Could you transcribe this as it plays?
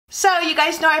So you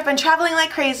guys know I've been traveling like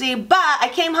crazy, but I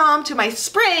came home to my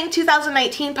spring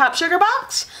 2019 Popsugar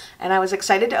box, and I was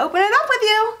excited to open it up with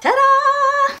you.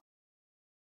 Ta-da!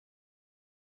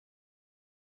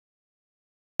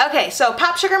 Okay, so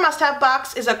Popsugar must-have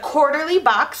box is a quarterly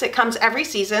box. It comes every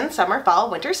season, summer,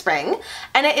 fall, winter, spring,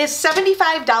 and it is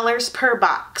 $75 per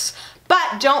box.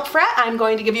 But don't fret, I'm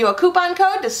going to give you a coupon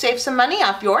code to save some money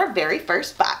off your very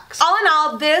first box. All in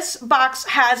all, this box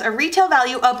has a retail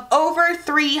value of over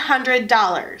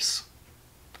 $300.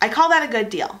 I call that a good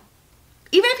deal,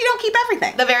 even if you don't keep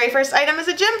everything. The very first item is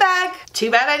a gym bag.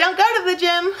 Too bad I don't go to the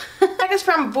gym. The bag is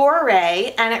from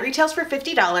Bourret, and it retails for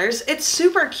 $50. It's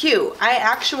super cute. I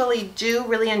actually do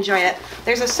really enjoy it.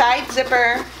 There's a side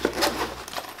zipper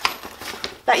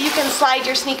that you can slide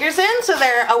your sneakers in so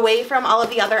they're away from all of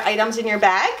the other items in your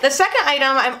bag. The second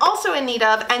item I'm also in need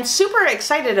of and super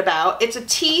excited about, it's a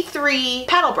T3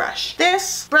 paddle brush.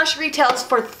 This brush retails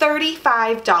for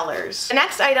 $35. The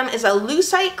next item is a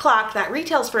lucite clock that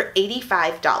retails for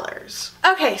 $85.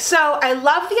 Okay, so I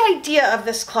love the idea of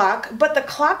this clock, but the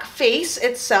clock face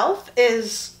itself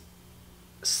is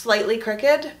slightly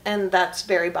crooked, and that's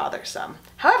very bothersome.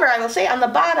 However, I will say on the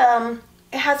bottom,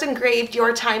 it has engraved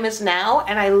 "Your time is now,"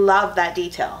 and I love that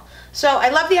detail. So I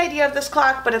love the idea of this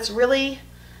clock, but it's really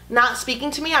not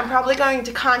speaking to me. I'm probably going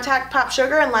to contact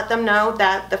Popsugar and let them know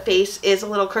that the face is a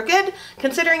little crooked.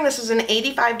 Considering this is an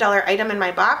 $85 item in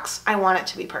my box, I want it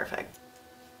to be perfect.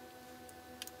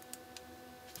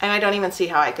 And I don't even see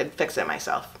how I could fix it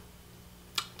myself.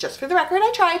 Just for the record,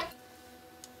 I tried.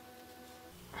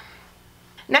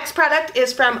 Next product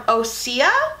is from Osea,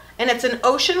 and it's an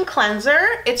ocean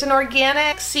cleanser. It's an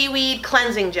organic seaweed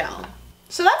cleansing gel.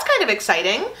 So that's kind of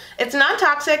exciting. It's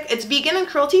non-toxic, it's vegan and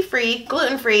cruelty-free,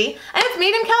 gluten-free, and it's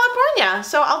made in California.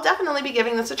 So I'll definitely be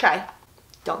giving this a try.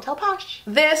 Don't tell Posh.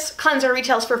 This cleanser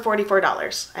retails for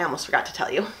 $44. I almost forgot to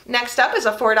tell you. Next up is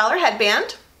a $4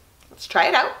 headband. Let's try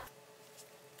it out.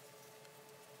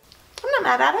 I'm not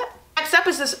mad at it. Next up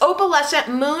is this opalescent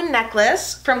moon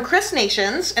necklace from Chris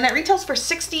Nations, and it retails for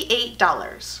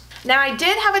 $68. Now I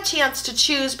did have a chance to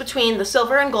choose between the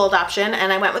silver and gold option,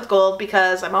 and I went with gold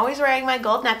because I'm always wearing my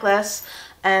gold necklace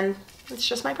and it's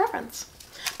just my preference.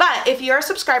 But if you're a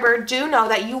subscriber, do know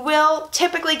that you will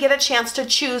typically get a chance to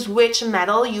choose which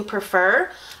metal you prefer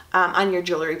on your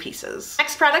jewelry pieces.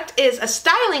 Next product is a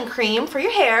styling cream for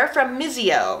your hair from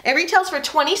Mizio. It retails for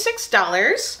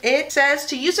 $26. It says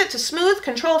to use it to smooth,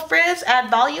 control frizz,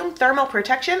 add volume, thermal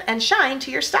protection, and shine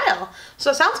to your style.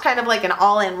 So it sounds kind of like an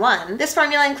all-in-one. This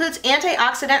formula includes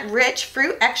antioxidant-rich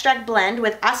fruit extract blend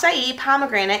with acai,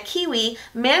 pomegranate, kiwi,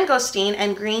 mangosteen,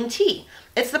 and green tea.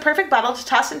 It's the perfect bottle to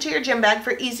toss into your gym bag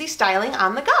for easy styling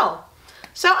on the go.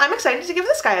 So I'm excited to give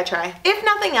this guy a try. If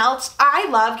nothing else, I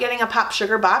love getting a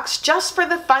Popsugar box just for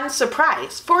the fun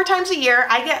surprise. 4 times a year,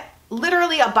 I get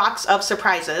literally a box of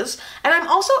surprises, and I'm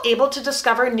also able to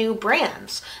discover new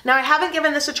brands. Now, I haven't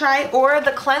given this a try or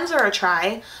the cleanser a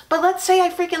try, but let's say I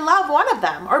freaking love one of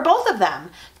them or both of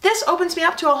them. This opens me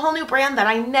up to a whole new brand that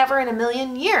I never in a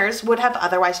million years would have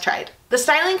otherwise tried. The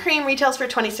styling cream retails for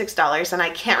 $26, and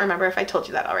I can't remember if I told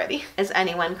you that already. Is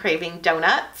anyone craving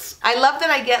donuts? I love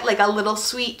that I get like a little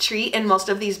sweet treat in most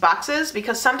of these boxes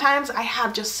because sometimes I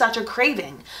have just such a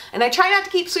craving. And I try not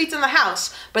to keep sweets in the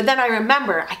house, but then I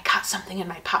remember I got something in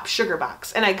my Popsugar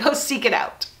box and I go seek it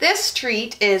out. This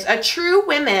treat is a True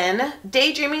Women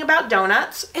Daydreaming About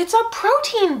Donuts. It's a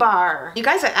protein bar. You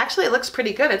guys, it looks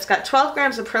pretty good. It's got 12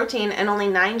 grams of protein and only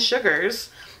 9 sugars.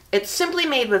 It's simply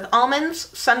made with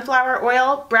almonds, sunflower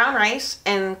oil, brown rice,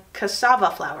 and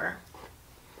cassava flour.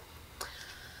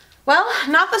 Well,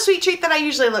 not the sweet treat that I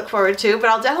usually look forward to, but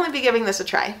I'll definitely be giving this a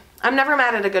try. I'm never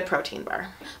mad at a good protein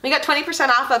bar. We got 20%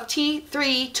 off of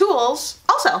T3 tools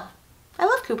also. I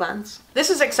love coupons.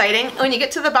 This is exciting. When you get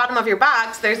to the bottom of your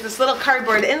box, there's this little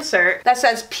cardboard insert that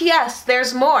says, P.S.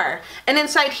 there's more. And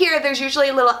inside here, there's usually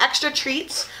little extra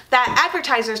treats that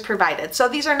advertisers provided. So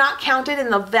these are not counted in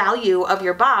the value of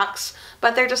your box,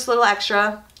 but they're just little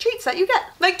extra treats that you get.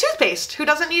 Like toothpaste. Who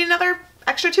doesn't need another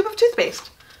extra tube of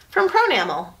toothpaste? From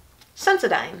Pronamel.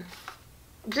 Sensodyne.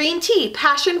 Green tea,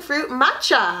 passion fruit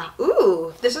matcha.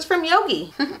 Ooh, this is from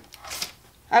Yogi.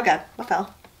 Oh God, what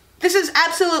fell? This is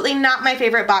absolutely not my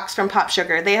favorite box from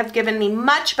Popsugar. They have given me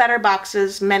much better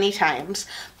boxes many times,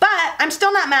 but I'm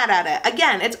still not mad at it.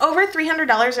 Again, it's over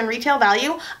 $300 in retail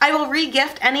value. I will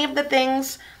re-gift any of the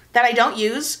things that I don't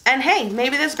use, and hey,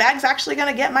 maybe this bag's actually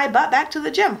gonna get my butt back to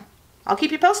the gym. I'll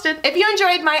keep you posted. If you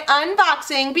enjoyed my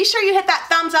unboxing, be sure you hit that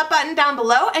thumbs up button down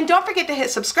below, and don't forget to hit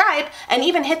subscribe and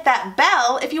even hit that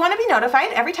bell if you want to be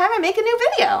notified every time I make a new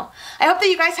video. I hope that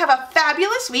you guys have a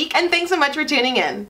fabulous week, and thanks so much for tuning in.